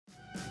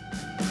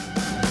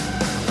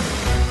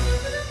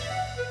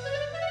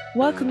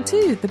Welcome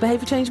to the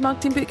Behaviour Change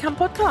Marketing Bootcamp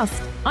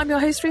podcast. I'm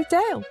your host, Ruth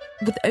Dale.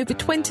 With over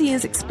 20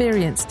 years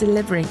experience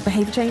delivering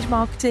behaviour change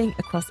marketing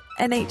across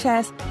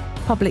NHS,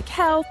 public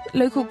health,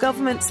 local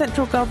government,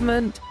 central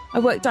government, I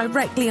work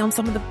directly on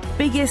some of the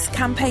biggest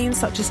campaigns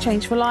such as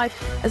Change for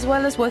Life, as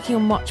well as working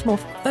on much more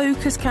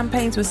focused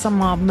campaigns with some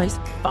of our most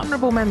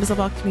vulnerable members of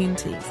our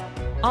communities.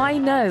 I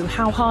know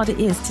how hard it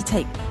is to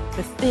take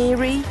the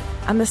theory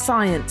and the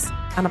science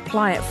and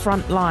apply it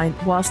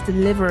frontline whilst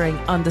delivering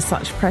under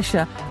such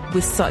pressure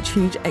with such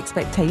huge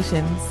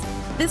expectations.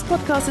 This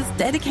podcast is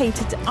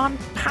dedicated to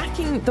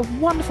unpacking the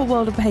wonderful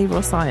world of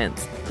behavioural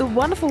science, the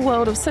wonderful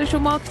world of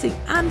social marketing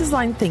and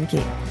design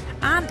thinking,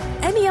 and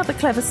any other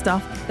clever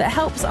stuff that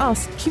helps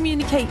us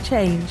communicate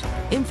change,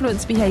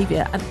 influence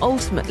behaviour, and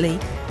ultimately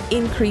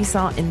increase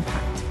our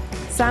impact.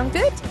 Sound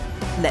good?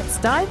 Let's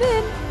dive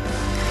in.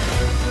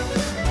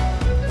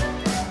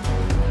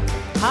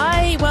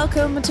 Hi,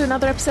 welcome to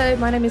another episode.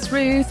 My name is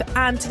Ruth,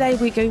 and today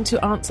we're going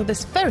to answer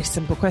this very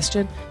simple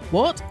question.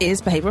 What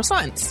is behavioural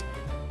science?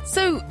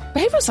 So,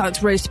 behavioural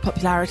science rose to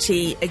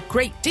popularity a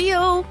great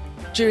deal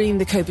during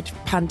the COVID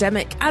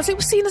pandemic as it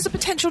was seen as a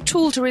potential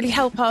tool to really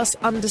help us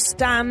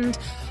understand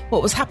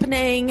what was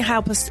happening,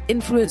 help us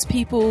influence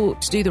people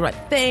to do the right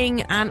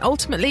thing, and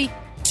ultimately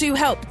to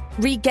help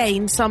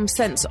regain some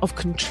sense of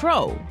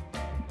control.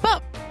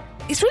 But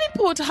it's really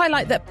important to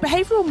highlight that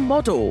behavioural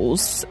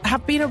models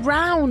have been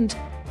around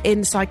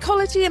in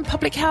psychology and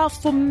public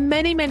health for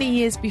many, many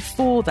years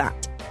before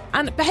that.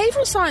 And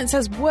behavioural science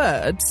as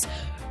words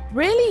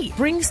really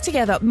brings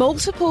together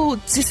multiple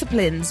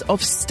disciplines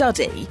of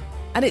study.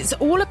 And it's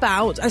all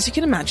about, as you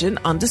can imagine,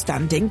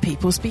 understanding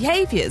people's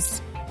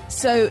behaviours.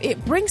 So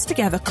it brings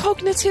together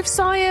cognitive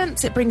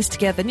science, it brings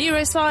together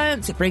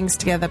neuroscience, it brings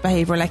together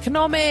behavioural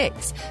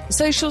economics, the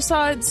social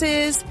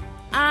sciences.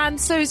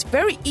 And so it's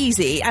very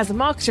easy as a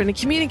marketer and a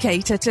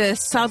communicator to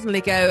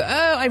suddenly go,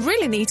 oh, I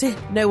really need to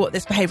know what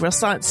this behavioural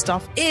science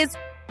stuff is.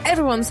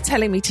 Everyone's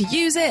telling me to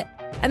use it.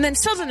 And then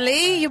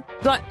suddenly you're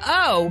like,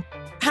 oh,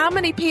 how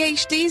many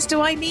PhDs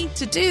do I need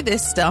to do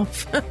this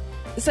stuff?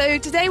 So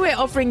today we're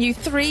offering you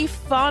 3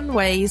 fun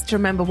ways to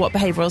remember what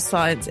behavioural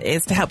science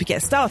is to help you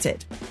get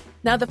started.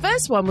 Now, the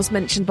first one was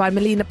mentioned by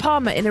Melina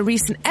Palmer in a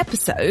recent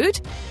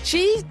episode.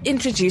 She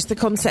introduced the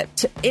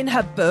concept in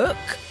her book,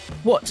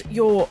 What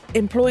Your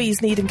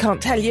Employees Need and Can't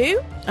Tell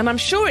You. And I'm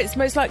sure it's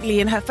most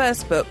likely in her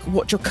first book,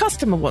 What Your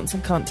Customer Wants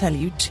and Can't Tell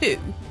You too.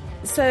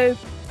 So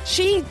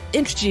she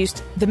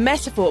introduced the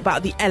metaphor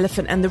about the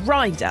elephant and the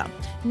rider.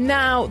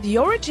 Now, the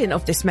origin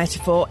of this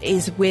metaphor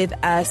is with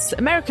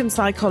American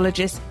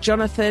psychologist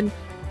Jonathan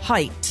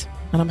Haidt.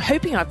 And I'm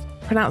hoping I've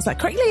pronounced that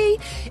correctly.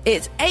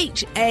 It's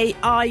Haidt,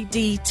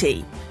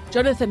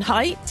 Jonathan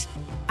Haidt.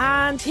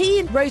 And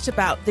he wrote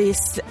about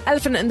this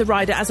elephant and the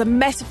rider as a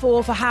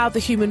metaphor for how the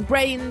human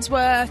brains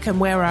work and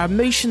where our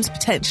emotions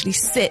potentially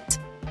sit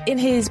in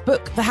his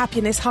book, The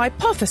Happiness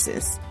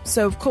Hypothesis.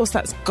 So, of course,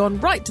 that's gone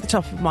right to the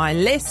top of my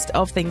list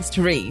of things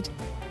to read.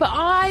 But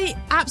I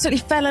absolutely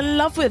fell in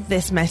love with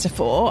this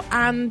metaphor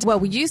and, well,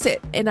 we used it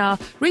in our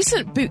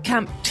recent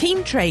bootcamp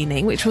team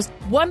training, which was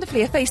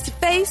wonderfully a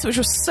face-to-face, which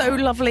was so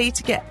lovely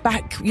to get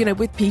back,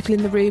 with people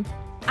in the room.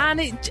 And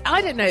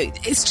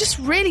it's just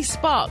really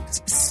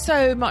sparked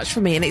so much for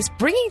me. And it's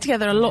bringing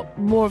together a lot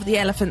more of the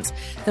elephants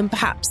than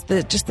perhaps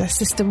the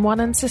System 1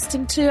 and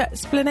System 2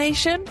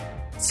 explanation.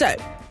 So,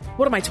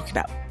 what am I talking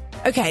about?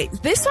 Okay,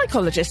 this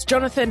psychologist,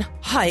 Jonathan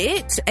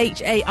Haidt,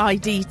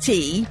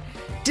 Haidt,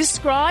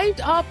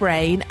 described our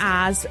brain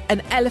as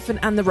an elephant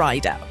and the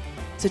rider.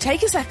 So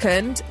take a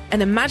second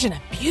and imagine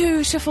a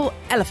beautiful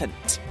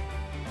elephant.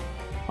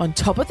 On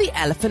top of the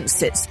elephant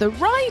sits the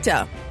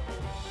rider.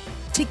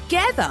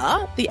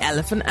 Together, the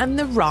elephant and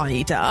the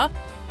rider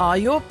are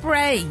your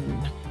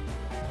brain.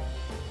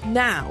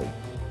 Now,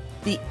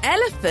 the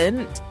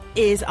elephant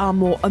is our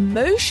more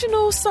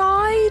emotional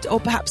side, or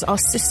perhaps our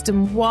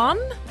System 1.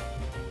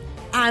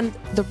 And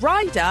the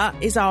rider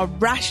is our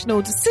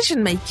rational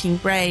decision-making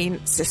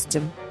brain,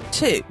 System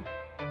 2.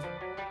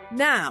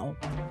 Now,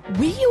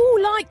 we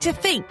all like to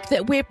think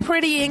that we're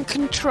pretty in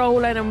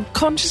control and are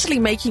consciously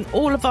making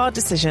all of our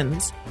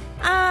decisions.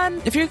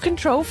 And if you're a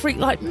control freak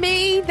like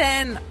me,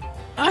 then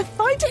I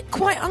find it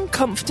quite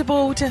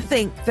uncomfortable to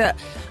think that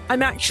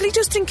I'm actually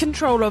just in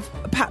control of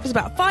perhaps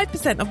about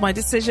 5% of my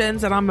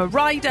decisions and I'm a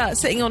rider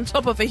sitting on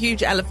top of a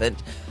huge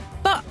elephant.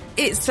 But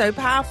it's so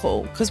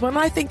powerful because when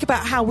I think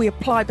about how we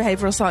apply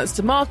behavioural science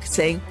to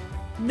marketing,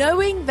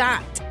 knowing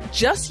that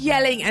just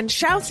yelling and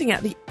shouting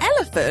at the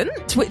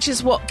elephant, which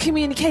is what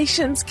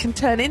communications can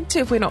turn into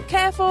if we're not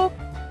careful,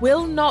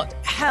 will not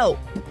help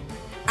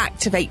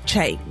activate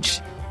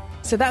change.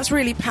 So that's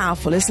really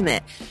powerful, isn't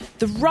it?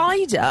 The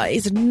rider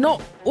is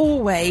not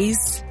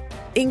always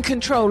in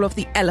control of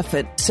the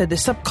elephant, so the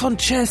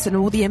subconscious and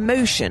all the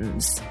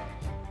emotions,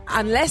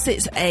 unless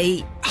it's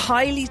a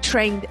highly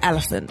trained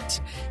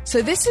elephant.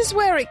 So this is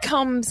where it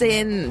comes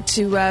in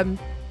to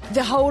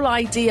the whole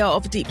idea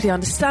of deeply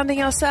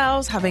understanding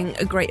ourselves, having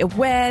a great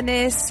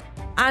awareness,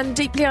 and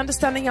deeply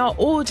understanding our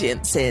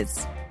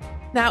audiences.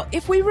 Now,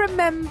 if we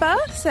remember,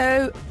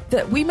 so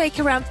that we make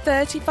around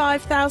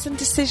 35,000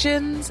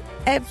 decisions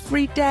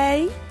every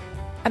day,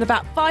 and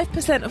about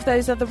 5% of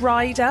those are the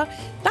rider.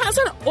 That's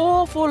an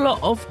awful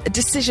lot of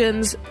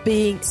decisions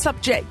being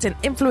subject and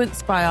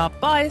influenced by our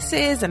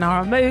biases and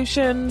our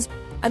emotions.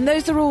 And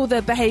those are all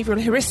the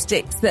behavioural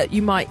heuristics that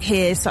you might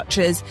hear, such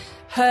as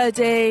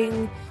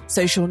herding,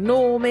 social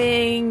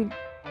norming.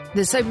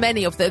 There's so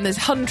many of them. There's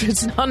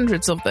hundreds and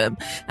hundreds of them.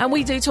 And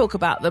we do talk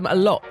about them a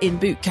lot in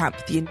boot camp.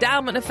 The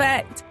endowment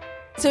effect.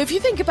 So if you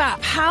think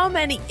about how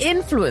many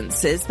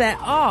influences there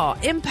are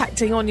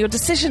impacting on your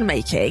decision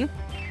making,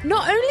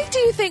 not only do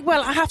you think,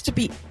 well, I have to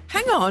be,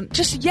 hang on,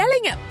 just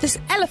yelling at this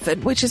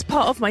elephant, which is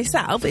part of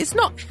myself, it's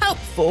not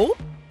helpful.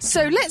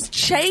 So let's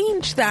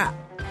change that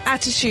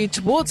attitude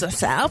towards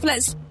ourselves.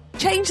 Let's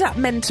change that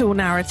mental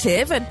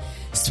narrative and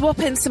swap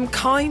in some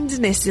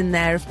kindness in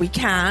there if we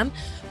can.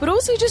 But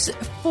also just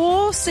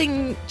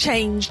forcing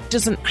change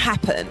doesn't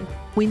happen.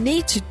 We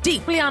need to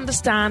deeply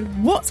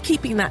understand what's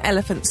keeping that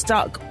elephant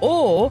stuck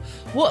or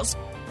what's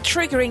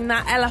triggering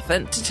that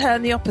elephant to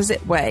turn the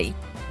opposite way.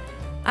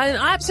 And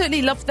I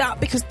absolutely love that,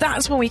 because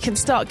that's when we can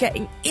start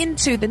getting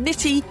into the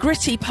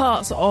nitty-gritty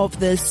parts of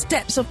the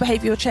steps of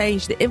behavioural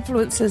change, the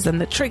influences and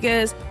the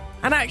triggers,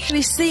 and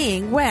actually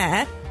seeing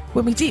where,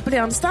 when we deeply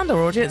understand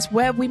our audience,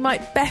 where we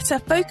might better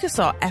focus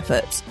our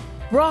efforts,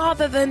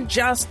 rather than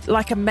just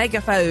like a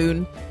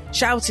megaphone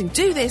shouting,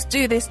 do this,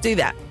 do this, do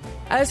that.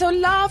 So I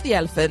love the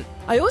elephant.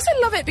 I also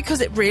love it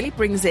because it really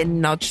brings in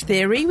nudge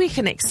theory. We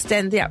can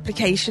extend the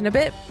application a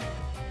bit.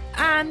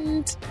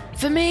 And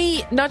for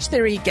me, nudge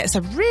theory gets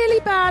a really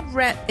bad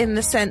rep in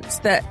the sense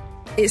that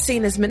it's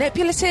seen as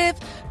manipulative,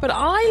 but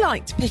I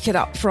like to pick it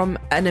up from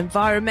an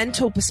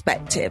environmental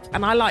perspective,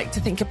 and I like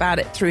to think about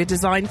it through a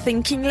design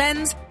thinking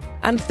lens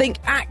and think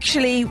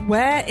actually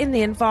where in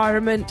the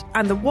environment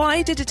and the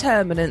wider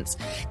determinants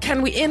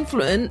can we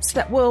influence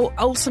that will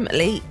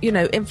ultimately,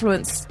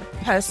 influence the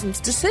person's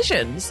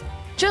decisions.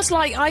 Just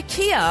like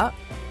IKEA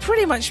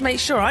pretty much make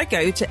sure I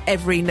go to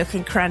every nook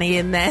and cranny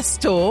in their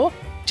store.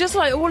 Just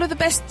like all of the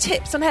best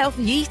tips on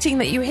healthy eating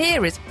that you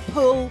hear is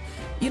pull,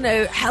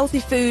 healthy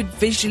food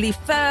visually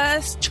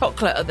first,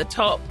 chocolate at the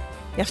top.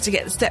 You have to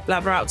get the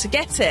stepladder out to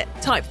get it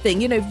type thing.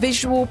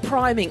 Visual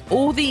priming.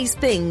 All these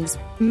things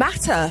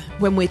matter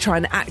when we're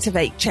trying to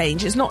activate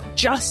change. It's not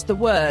just the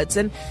words.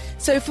 And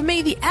so for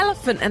me, the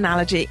elephant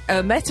analogy,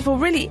 metaphor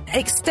really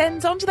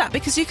extends onto that,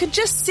 because you can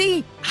just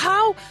see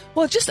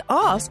just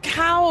ask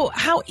how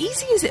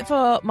easy is it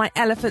for my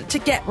elephant to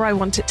get where I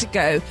want it to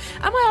go?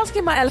 Am I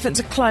asking my elephant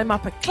to climb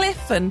up a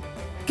cliff and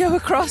go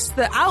across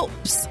the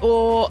Alps?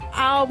 Or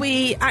are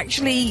we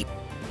actually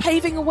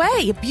paving a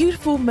way, a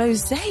beautiful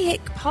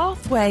mosaic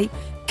pathway,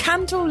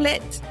 candle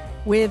lit,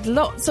 with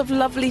lots of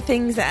lovely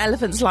things that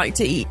elephants like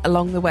to eat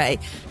along the way?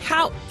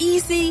 How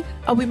easy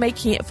are we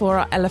making it for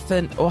our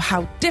elephant, or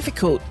how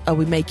difficult are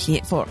we making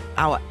it for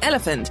our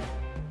elephant?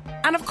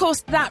 And of course,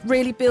 that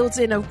really builds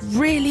in a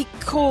really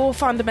core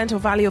fundamental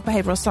value of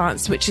behavioural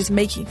science, which is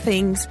making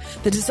things,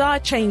 the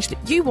desired change that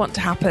you want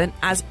to happen,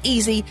 as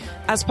easy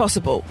as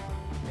possible.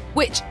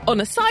 Which, on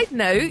a side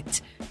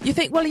note, you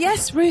think, well,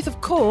 yes, Ruth,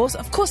 of course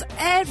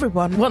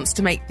everyone wants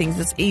to make things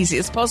as easy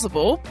as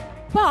possible,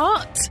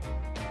 but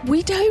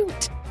we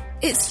don't.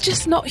 It's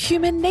just not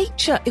human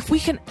nature. If we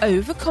can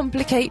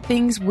overcomplicate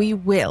things, we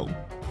will.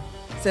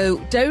 So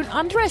don't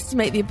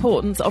underestimate the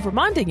importance of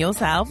reminding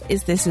yourself,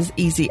 is this as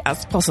easy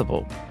as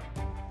possible?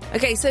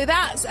 Okay, so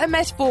that's a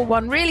metaphor,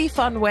 one really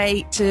fun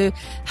way to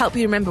help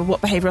you remember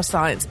what behavioural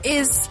science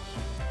is.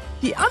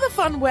 The other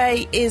fun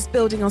way is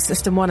building on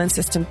System 1 and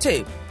System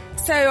 2.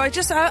 So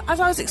as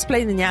I was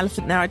explaining the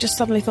elephant there, I just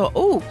suddenly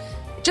thought,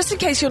 just in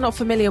case you're not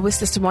familiar with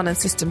System 1 and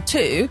System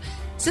 2,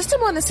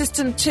 System 1 and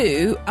System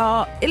 2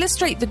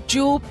 illustrate the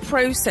dual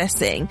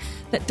processing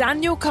that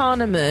Daniel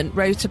Kahneman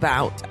wrote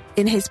about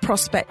in his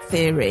prospect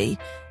theory.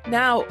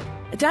 Now,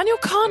 Daniel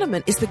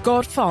Kahneman is the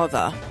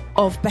godfather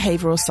of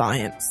behavioural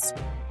science.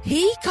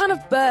 He kind of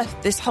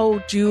birthed this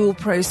whole dual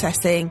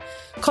processing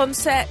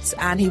concept,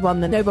 and he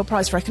won the Nobel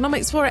Prize for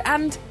Economics for it.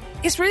 And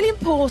it's really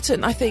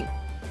important, I think,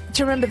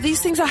 to remember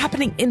these things are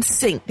happening in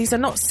sync. These are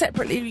not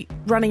separately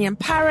running in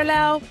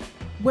parallel.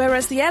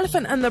 Whereas the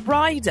elephant and the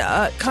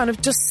rider kind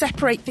of just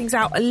separate things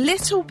out a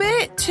little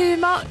bit too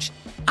much.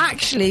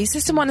 Actually,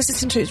 System 1 and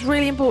System 2, it's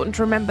really important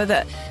to remember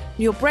that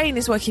your brain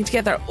is working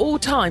together at all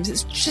times.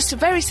 It's just a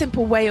very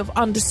simple way of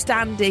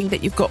understanding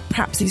that you've got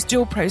perhaps these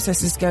dual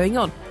processes going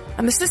on.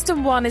 And the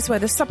System 1 is where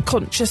the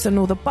subconscious and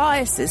all the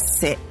biases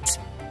sit.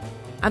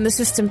 And the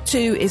System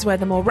 2 is where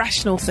the more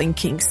rational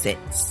thinking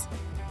sits.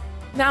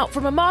 Now,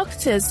 from a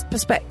marketer's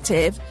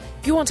perspective,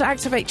 if you want to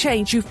activate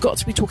change, you've got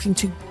to be talking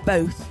to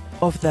both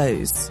of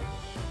those.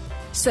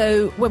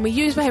 So when we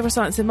use behavioural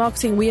science in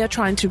marketing, we are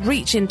trying to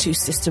reach into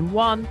System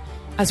 1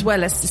 as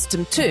well as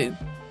System 2.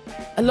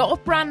 A lot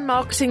of brand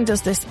marketing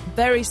does this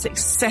very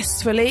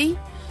successfully.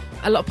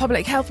 A lot of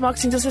public health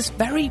marketing does this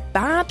very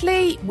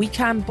badly. We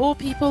can bore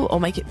people or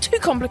make it too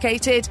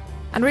complicated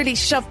and really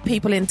shove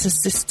people into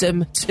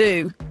System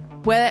 2,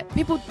 where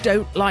people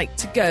don't like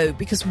to go,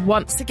 because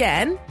once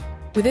again,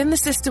 within the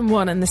System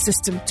 1 and the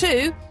System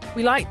 2,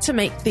 We like to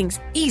make things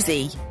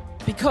easy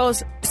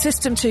because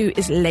system 2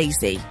 is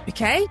lazy,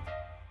 okay?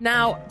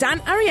 Now, Dan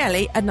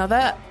Ariely,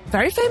 another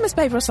very famous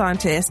behavioural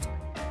scientist,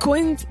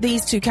 coined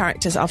these two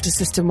characters after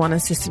system 1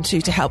 and system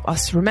 2 to help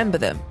us remember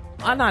them.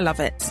 And I love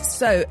it.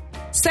 So,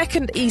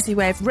 second easy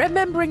way of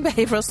remembering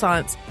behavioural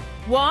science.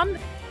 1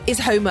 is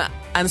Homer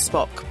and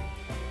Spock.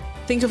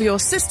 Think of your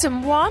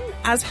system 1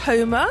 as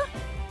Homer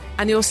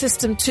and your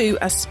system 2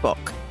 as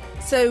Spock.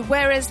 So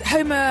whereas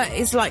Homer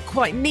is like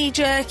quite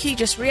knee-jerky,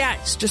 just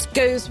reacts, just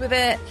goes with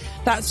it,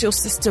 that's your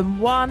system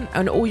 1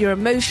 and all your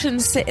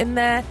emotions sit in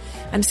there.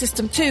 And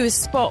system 2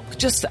 is Spock,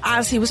 just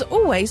as he was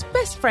always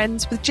best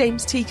friends with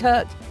James T.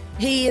 Kirk.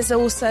 He is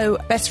also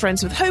best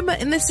friends with Homer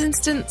in this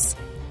instance.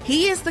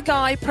 He is the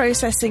guy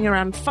processing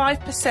around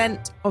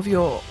 5% of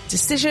your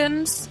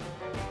decisions.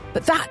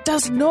 But that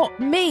does not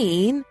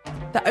mean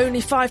that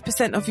only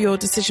 5% of your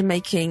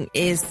decision-making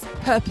is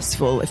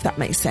purposeful, if that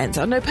makes sense.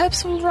 I know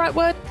purposeful is the right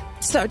word.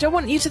 So I don't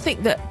want you to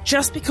think that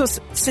just because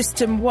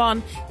system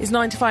 1 is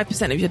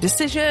 95% of your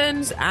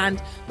decisions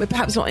and we're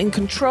perhaps not in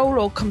control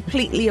or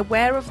completely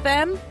aware of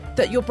them,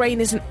 that your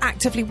brain isn't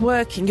actively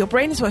working. Your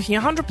brain is working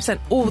 100%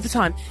 all the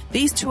time.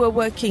 These two are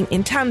working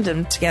in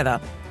tandem together.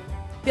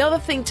 The other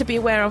thing to be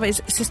aware of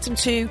is system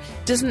 2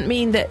 doesn't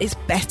mean that it's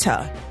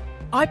better.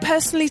 I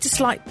personally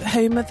dislike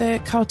Homer,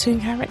 the cartoon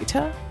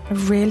character. I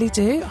really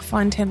do. I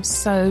find him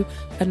so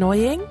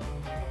annoying.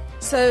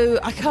 So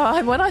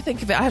when I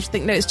think of it, I have to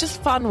think, no, it's just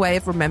a fun way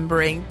of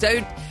remembering.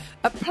 Don't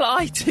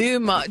apply too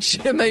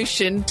much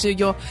emotion to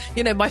your,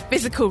 my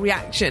physical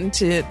reaction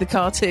to the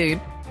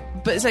cartoon.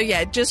 But so,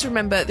 yeah, just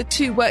remember the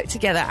two work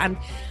together. And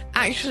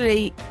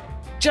actually,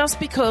 just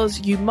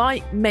because you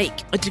might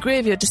make a degree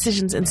of your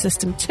decisions in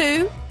system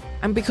 2,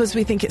 and because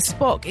we think it's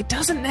Spock, it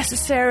doesn't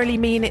necessarily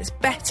mean it's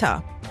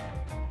better.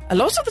 A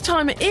lot of the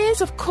time it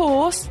is, of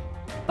course,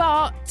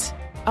 but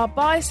our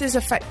biases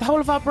affect the whole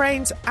of our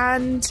brains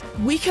and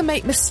we can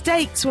make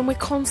mistakes when we're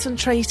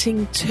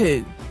concentrating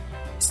too.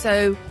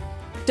 So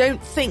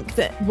don't think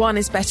that one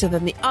is better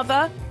than the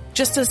other.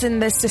 Just as in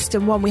this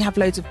system 1, we have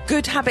loads of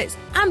good habits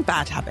and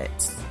bad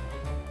habits.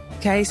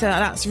 Okay, so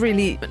that's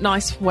really a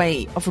nice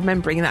way of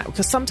remembering that,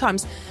 because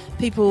sometimes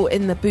people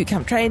in the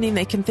bootcamp training,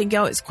 they can think,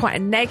 it's quite a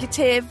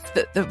negative,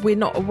 that we're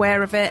not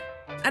aware of it.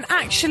 And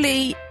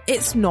actually,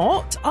 it's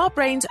not. Our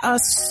brains are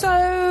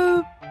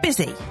so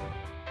busy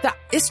that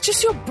it's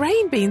just your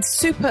brain being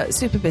super,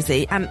 super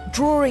busy and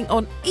drawing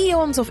on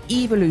eons of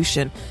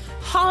evolution,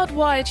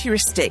 hardwired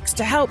heuristics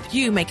to help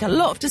you make a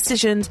lot of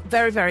decisions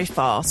very, very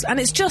fast. And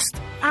it's just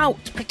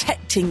out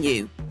protecting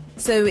you.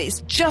 So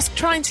it's just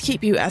trying to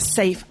keep you as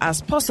safe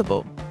as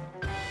possible.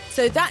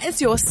 So that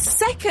is your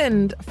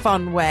second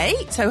fun way.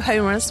 So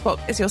Homer and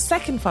Spock is your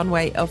second fun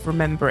way of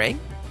remembering.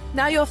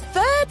 Now, your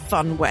third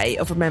fun way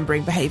of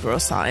remembering behavioural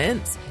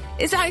science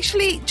is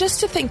actually just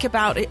to think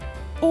about it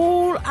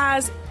all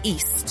as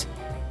EAST.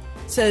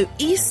 So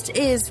EAST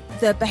is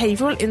the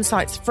Behavioural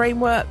Insights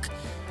Framework.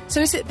 So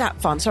is it that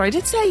fun? Sorry, I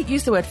did say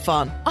use the word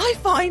fun. I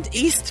find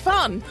EAST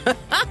fun.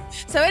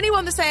 So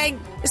anyone that's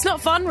saying, it's not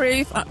fun,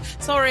 Ruth,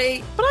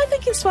 sorry, but I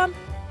think it's fun.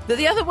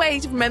 The other way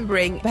of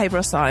remembering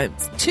behavioural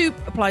science to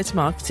apply to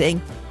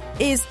marketing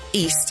is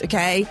EAST,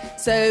 okay?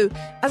 So,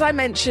 as I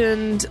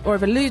mentioned or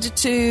have alluded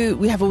to,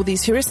 we have all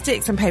these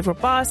heuristics and behavioural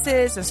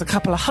biases. There's a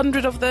couple of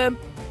hundred of them.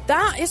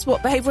 That is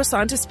what behavioural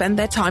scientists spend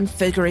their time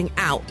figuring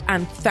out.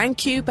 And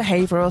thank you,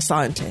 behavioural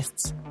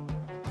scientists.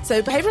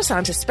 So, behavioural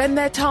scientists spend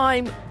their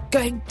time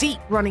going deep,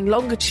 running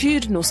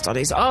longitudinal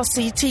studies,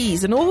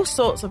 RCTs, and all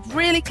sorts of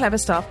really clever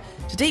stuff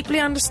to deeply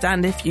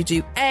understand if you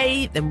do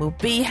A, then will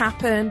B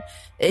happen.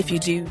 If you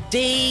do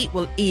D,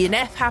 will E and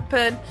F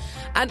happen?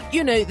 And,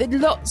 there's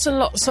lots and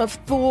lots of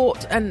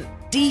thought and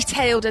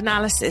detailed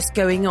analysis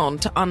going on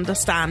to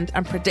understand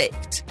and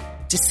predict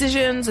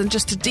decisions and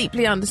just to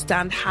deeply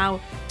understand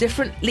how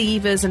different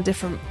levers and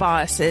different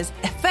biases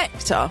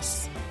affect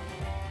us.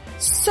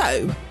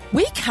 So,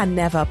 we can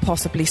never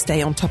possibly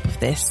stay on top of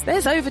this.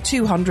 There's over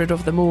 200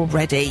 of them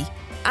already.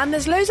 And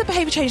there's loads of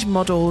behaviour change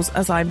models,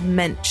 as I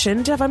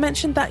mentioned. Have I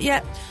mentioned that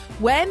yet?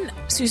 When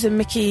Susan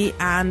Mickey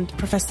and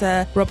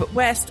Professor Robert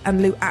West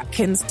and Lou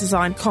Atkins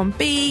designed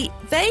COM-B,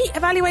 they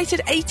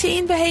evaluated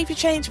 18 behaviour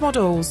change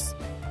models.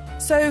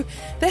 So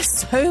there's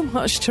so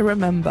much to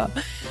remember.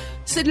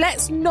 So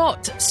let's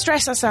not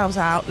stress ourselves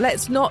out.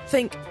 Let's not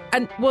think,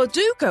 and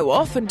do go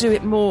off and do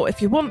it more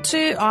if you want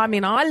to. I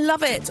mean, I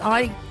love it.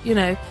 I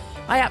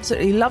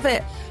absolutely love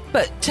it.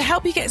 But to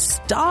help you get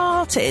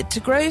started, to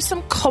grow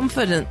some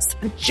confidence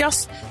and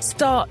just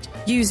start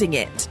using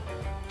it,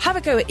 have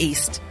a go at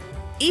EAST.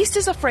 EAST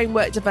is a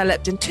framework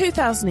developed in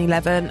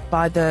 2011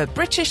 by the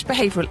British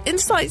Behavioural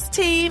Insights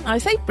team. I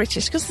say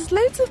British because there's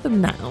loads of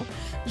them now,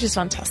 which is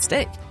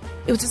fantastic.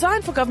 It was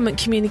designed for government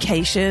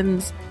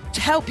communications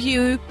to help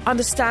you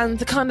understand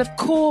the kind of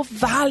core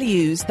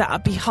values that are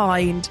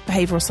behind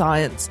behavioural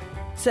science.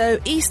 So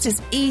EAST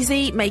is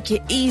easy, make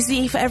it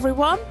easy for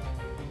everyone.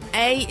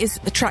 A is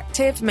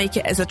attractive, make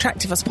it as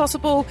attractive as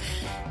possible.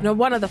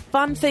 One of the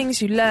fun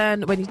things you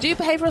learn when you do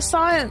behavioural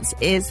science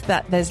is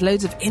that there's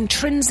loads of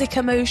intrinsic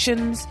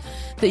emotions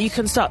that you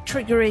can start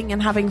triggering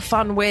and having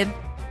fun with.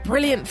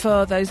 Brilliant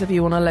for those of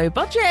you on a low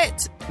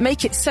budget.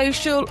 Make it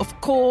social,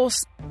 of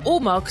course. All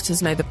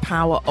marketers know the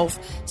power of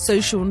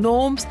social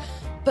norms.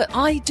 But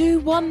I do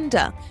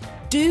wonder,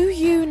 do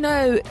you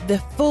know the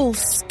full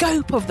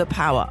scope of the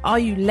power? Are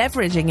you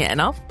leveraging it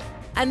enough?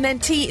 And then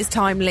T is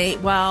timely.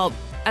 Well,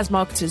 as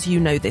marketers, you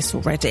know this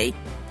already.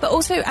 But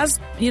also as,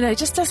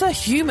 just as a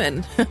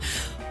human,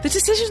 the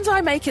decisions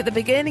I make at the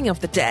beginning of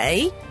the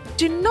day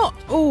are not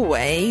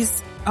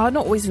always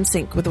in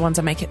sync with the ones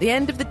I make at the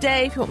end of the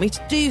day. If you want me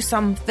to do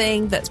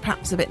something that's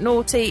perhaps a bit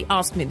naughty,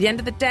 ask me at the end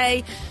of the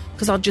day,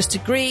 because I'll just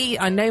agree.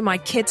 I know my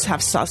kids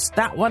have sussed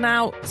that one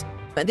out.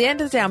 But at the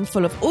end of the day, I'm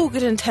full of all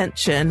good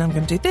intention. I'm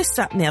going to do this,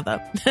 that, and the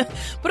other.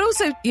 But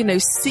also,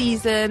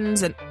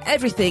 seasons and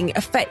everything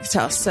affect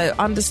us. So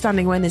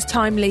understanding when is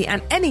timely,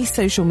 and any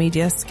social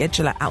media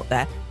scheduler out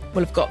there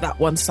will have got that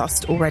one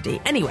sussed already.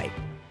 Anyway,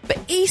 but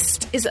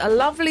East is a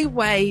lovely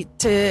way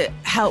to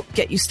help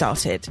get you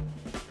started.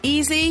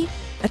 Easy,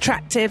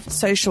 attractive,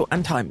 social,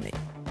 and timely.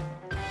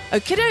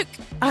 Okie doke.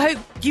 I hope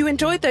you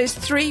enjoyed those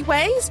 3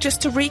 ways.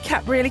 Just to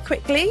recap really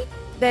quickly.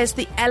 There's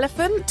the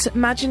elephant.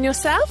 Imagine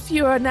yourself.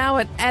 You are now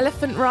an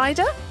elephant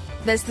rider.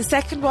 There's the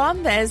second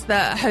one. There's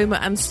the Homer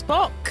and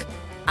Spock.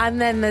 And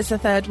then there's the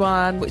third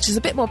one, which is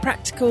a bit more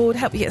practical to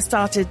help you get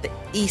started, the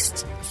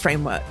East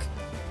framework.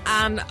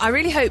 And I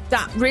really hope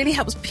that really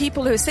helps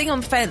people who are sitting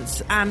on the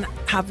fence and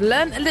have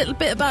learned a little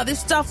bit about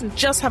this stuff and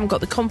just haven't got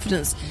the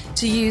confidence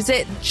to use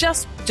it.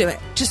 Just do it.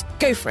 Just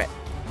go for it.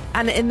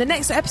 And in the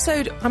next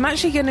episode, I'm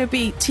actually going to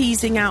be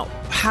teasing out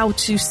how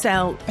to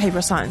sell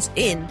behavioural science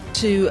in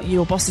to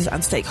your bosses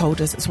and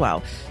stakeholders as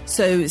well.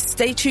 So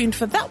stay tuned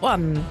for that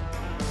one.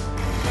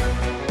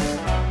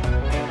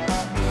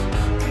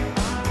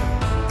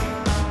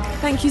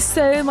 Thank you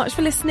so much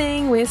for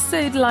listening. We're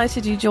so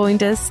delighted you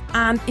joined us.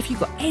 And if you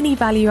got any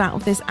value out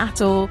of this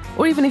at all,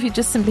 or even if you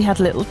just simply had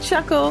a little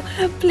chuckle,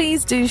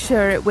 please do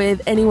share it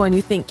with anyone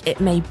you think it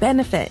may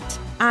benefit.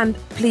 And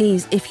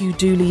please, if you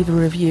do leave a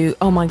review,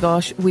 oh my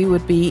gosh, we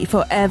would be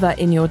forever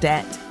in your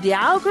debt. The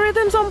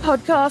algorithms on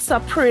podcasts are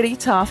pretty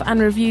tough and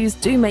reviews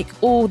do make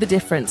all the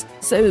difference.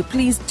 So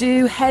please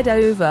do head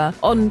over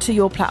onto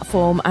your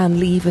platform and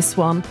leave us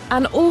one.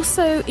 And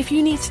also, if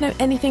you need to know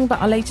anything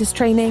about our latest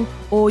training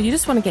or you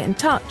just want to get in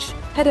touch,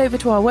 head over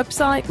to our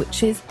website,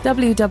 which is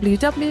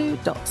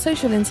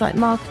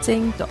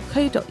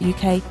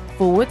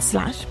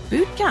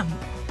www.socialinsightmarketing.co.uk/bootcamp.